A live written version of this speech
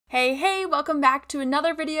Hey, welcome back to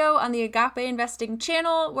another video on the Agape Investing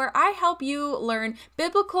channel where I help you learn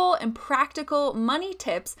biblical and practical money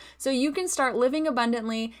tips so you can start living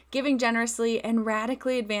abundantly, giving generously, and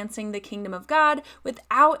radically advancing the kingdom of God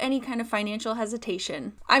without any kind of financial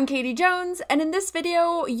hesitation. I'm Katie Jones, and in this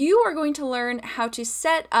video, you are going to learn how to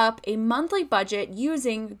set up a monthly budget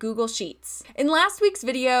using Google Sheets. In last week's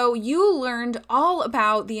video, you learned all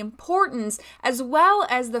about the importance as well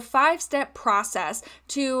as the 5-step process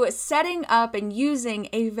to setting up and using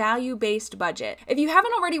a value-based budget. If you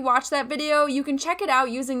haven't already watched that video, you can check it out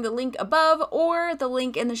using the link above or the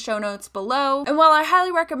link in the show notes below. And while I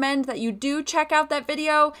highly recommend that you do check out that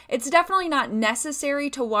video, it's definitely not necessary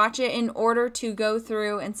to watch it in order to go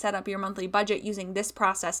through and set up your monthly budget using this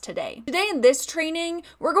process today. Today in this training,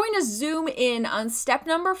 we're going to zoom in on step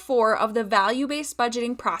number 4 of the value-based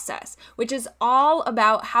budgeting process, which is all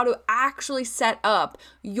about how to actually set up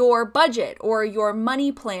your budget or your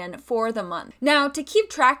money plan for the month. Now, to keep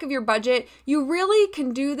track of your budget, you really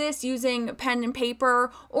can do this using pen and paper,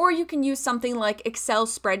 or you can use something like Excel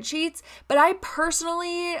spreadsheets, but I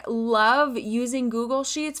personally love using Google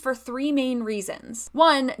Sheets for 3 main reasons.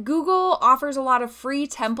 1, Google offers a lot of free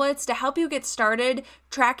templates to help you get started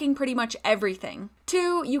tracking pretty much everything.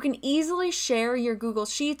 2, you can easily share your Google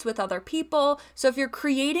Sheets with other people. So if you're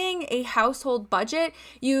creating a household budget,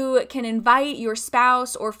 you can invite your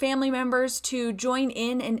spouse or family members to join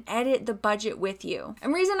in and edit the budget with you.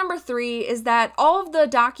 And reason number 3 is that all of the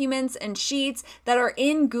documents and sheets that are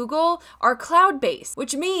in Google are cloud-based,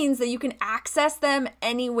 which means that you can access them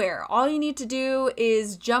anywhere. All you need to do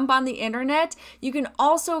is jump on the internet. You can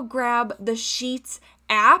also grab the Sheets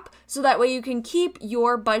app so that way you can keep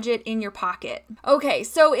your budget in your pocket. Okay,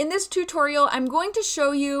 so in this tutorial, I'm going to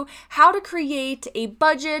show you how to create a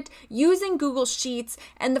budget using Google Sheets.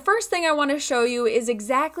 And the first thing I want to show you is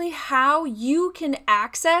exactly how you can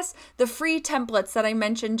access the free templates that I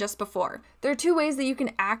mentioned just before. There are 2 ways that you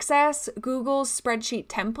can access Google's spreadsheet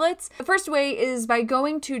templates. The first way is by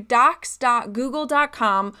going to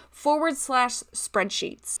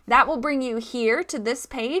docs.google.com/spreadsheets. That will bring you here to this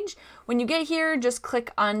page. When you get here, just click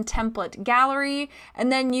on Template Gallery,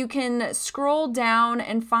 and then you can scroll down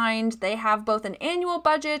and find they have both an annual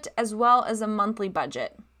budget as well as a monthly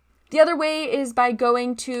budget. The other way is by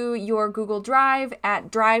going to your Google Drive at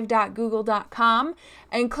drive.google.com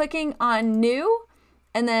and clicking on New,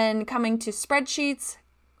 and then coming to Spreadsheets,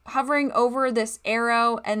 hovering over this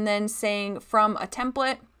arrow, and then saying From a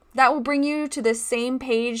Template. That will bring you to this same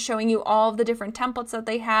page showing you all of the different templates that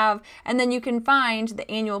they have, and then you can find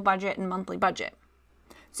the annual budget and monthly budget.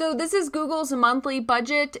 So this is Google's monthly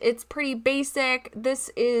budget. It's pretty basic. This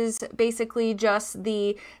is basically just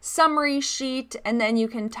the summary sheet, and then you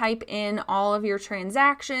can type in all of your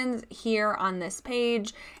transactions here on this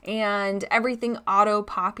page, and everything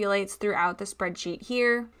auto-populates throughout the spreadsheet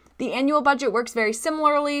here. The annual budget works very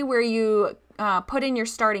similarly, where you put in your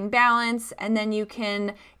starting balance, and then you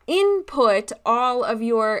can input all of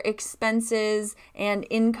your expenses and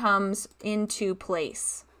incomes into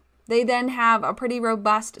place. They then have a pretty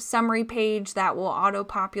robust summary page that will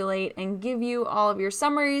auto-populate and give you all of your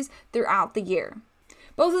summaries throughout the year.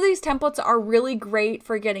 Both of these templates are really great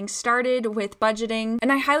for getting started with budgeting,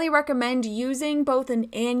 and I highly recommend using both an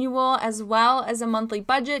annual as well as a monthly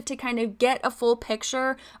budget to kind of get a full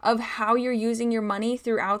picture of how you're using your money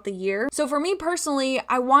throughout the year. So for me personally,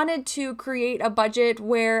 I wanted to create a budget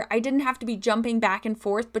where I didn't have to be jumping back and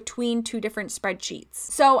forth between 2 different spreadsheets.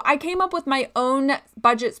 So I came up with my own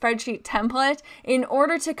budget spreadsheet template in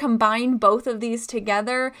order to combine both of these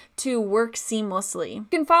together to work seamlessly. You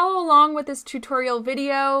can follow along with this tutorial video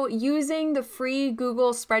using the free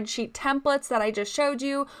Google spreadsheet templates that I just showed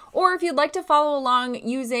you, or if you'd like to follow along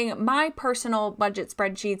using my personal budget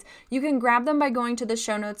spreadsheets, you can grab them by going to the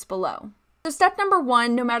show notes below. So step number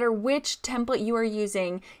 1, no matter which template you are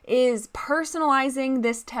using, is personalizing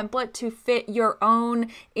this template to fit your own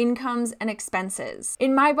incomes and expenses.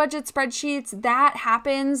 In my budget spreadsheets, that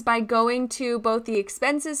happens by going to both the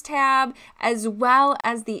expenses tab as well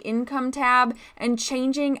as the income tab and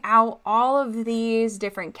changing out all of these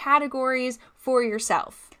different categories for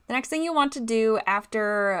yourself. The next thing you want to do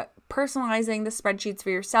after personalizing the spreadsheets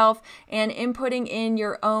for yourself and inputting in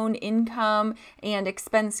your own income and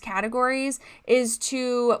expense categories is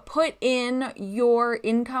to put in your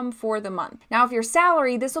income for the month. Now, if you're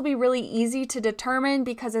salary, this will be really easy to determine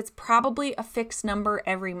because it's probably a fixed number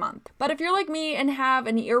every month. But if you're like me and have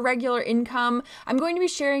an irregular income, I'm going to be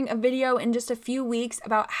sharing a video in just a few weeks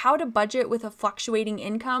about how to budget with a fluctuating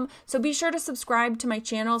income. So be sure to subscribe to my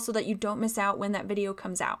channel so that you don't miss out when that video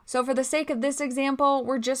comes out. So for the sake of this example,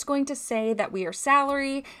 we're just going going to say that we are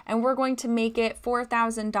salary and we're going to make it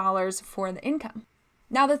 $4,000 for the income.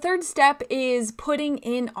 Now, the third step is putting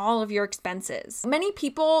in all of your expenses. Many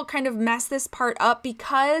people kind of mess this part up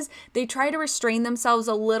because they try to restrain themselves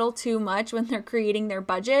a little too much when they're creating their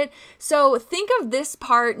budget. So think of this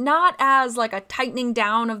part not as like a tightening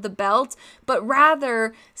down of the belt, but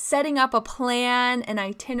rather setting up a plan, an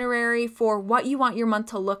itinerary for what you want your month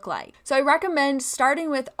to look like. So I recommend starting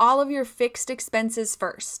with all of your fixed expenses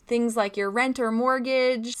first. Things like your rent or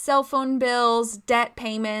mortgage, cell phone bills, debt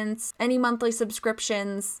payments, any monthly subscriptions.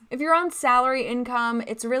 If you're on salary income,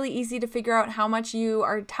 it's really easy to figure out how much you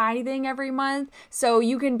are tithing every month. So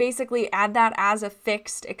you can basically add that as a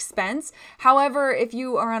fixed expense. However, if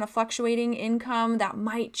you are on a fluctuating income, that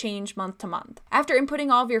might change month to month. After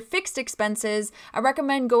inputting all of your fixed expenses, I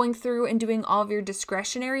recommend going through and doing all of your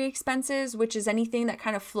discretionary expenses, which is anything that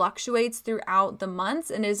kind of fluctuates throughout the months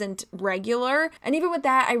and isn't regular. And even with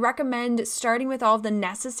that, I recommend starting with all of the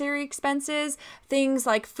necessary expenses, things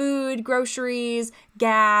like food, groceries,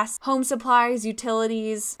 gas, home supplies,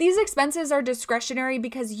 utilities. These expenses are discretionary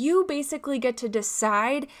because you basically get to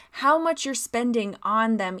decide how much you're spending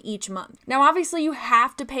on them each month. Now, obviously, you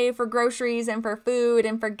have to pay for groceries and for food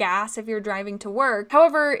and for gas if you're driving to work.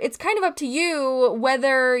 However, it's kind of up to you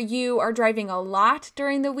whether you are driving a lot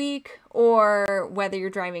during the week or whether you're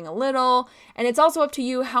driving a little. And it's also up to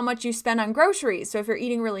you how much you spend on groceries. So if you're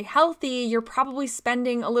eating really healthy, you're probably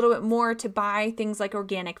spending a little bit more to buy things like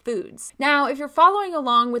organic foods. Now, if you're following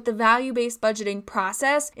along with the value-based budgeting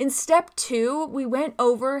process, in step 2, we went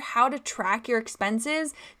over how to track your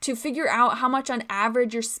expenses to figure out how much on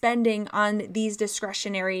average you're spending on these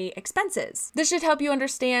discretionary expenses. This should help you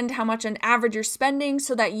understand how much on average you're spending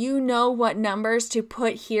so that you know what numbers to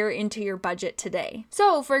put here into your budget today.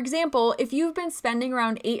 So, for example, if you've been spending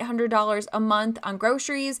around $800 a month on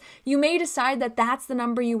groceries, you may decide that that's the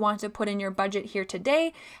number you want to put in your budget here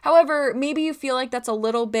today. However, maybe you feel like that's a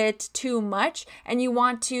little bit too much and you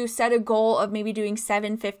want to set a goal of maybe doing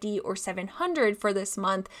 $750 or $700 for this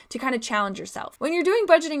month to kind of challenge yourself. When you're doing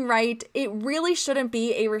budgeting right, it really shouldn't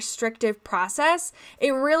be a restrictive process. It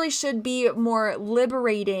really should be more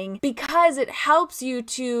liberating because it helps you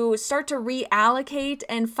to start to reallocate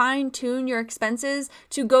and fine-tune your expenses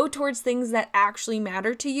to go towards things that actually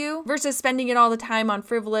matter to you versus spending it all the time on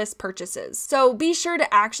frivolous purchases. So be sure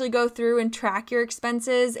to actually go through and track your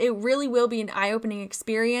expenses. It really will be an eye-opening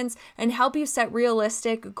experience and help you set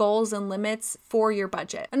realistic goals and limits for your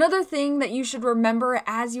budget. Another thing that you should remember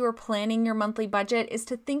as you are planning your monthly budget is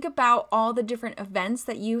to think about all the different events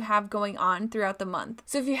that you have going on throughout the month.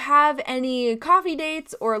 So if you have any coffee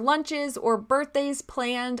dates or lunches or birthdays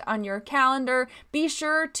planned on your calendar, be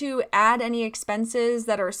sure to add any expenses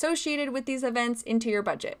that are associated with these events into your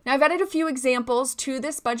budget. Now, I've added a few examples to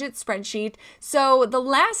this budget spreadsheet. So the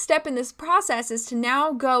last step in this process is to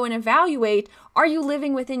now go and evaluate, are you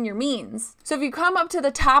living within your means? So if you come up to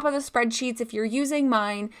the top of the spreadsheets, if you're using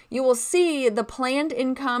mine, you will see the planned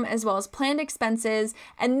income as well as planned expenses,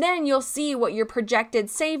 and then you'll see what your projected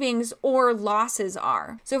savings or losses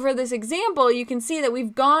are. So for this example, you can see that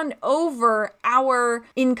we've gone over our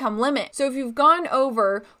income limit. So if you've gone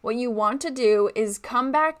over, what you want to do is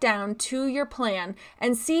come back down to your plan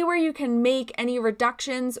and see where you can make any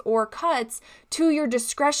reductions or cuts to your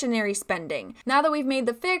discretionary spending. Now that we've made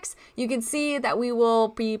the fix, you can see that we will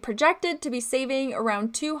be projected to be saving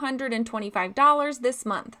around $225 this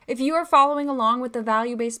month. If you are following along with the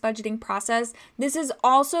value-based budgeting process, this is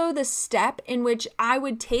also the step in which I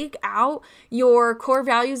would take out your core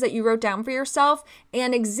values that you wrote down for yourself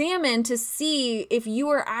and examine to see if you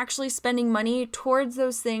are actually spending money towards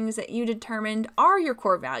those things that you determined are your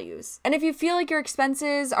core values. And if you feel like your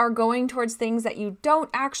expenses are going towards things that you don't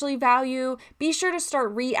actually value, be sure to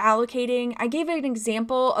start reallocating. I gave an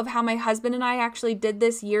example of how my husband and I actually did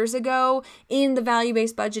this years ago in the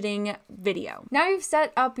value-based budgeting video. Now you've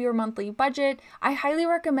set up your monthly budget, I highly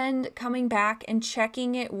recommend coming back and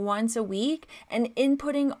checking it once a week and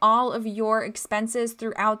inputting all of your expenses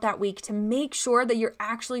throughout that week to make sure that you're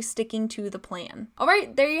actually sticking to the plan. All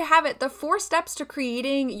right, there you have it, the 4 steps to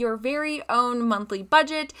creating your very own monthly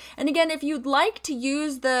budget. And again, if you'd like to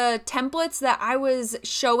use the templates that I was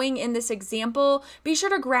showing in this example, be sure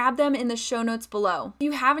to grab them in the show notes below. If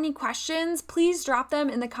you have any questions questions, please drop them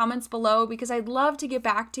in the comments below because I'd love to get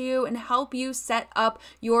back to you and help you set up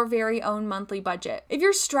your very own monthly budget. If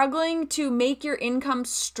you're struggling to make your income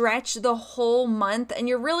stretch the whole month and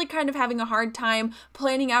you're really kind of having a hard time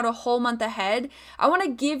planning out a whole month ahead, I want to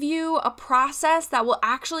give you a process that will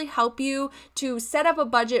actually help you to set up a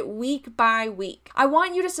budget week by week. I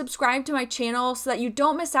want you to subscribe to my channel so that you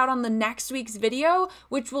don't miss out on the next week's video,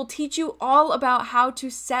 which will teach you all about how to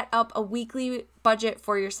set up a weekly budget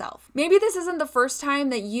for yourself. Maybe this isn't the first time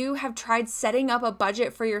that you have tried setting up a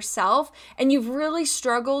budget for yourself and you've really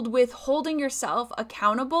struggled with holding yourself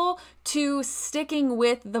accountable to sticking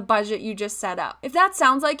with the budget you just set up. If that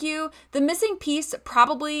sounds like you, the missing piece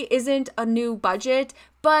probably isn't a new budget,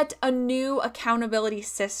 but a new accountability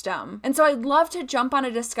system. And so I'd love to jump on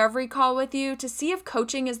a discovery call with you to see if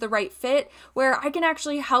coaching is the right fit, where I can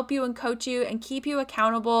actually help you and coach you and keep you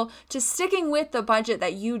accountable to sticking with the budget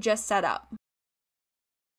that you just set up.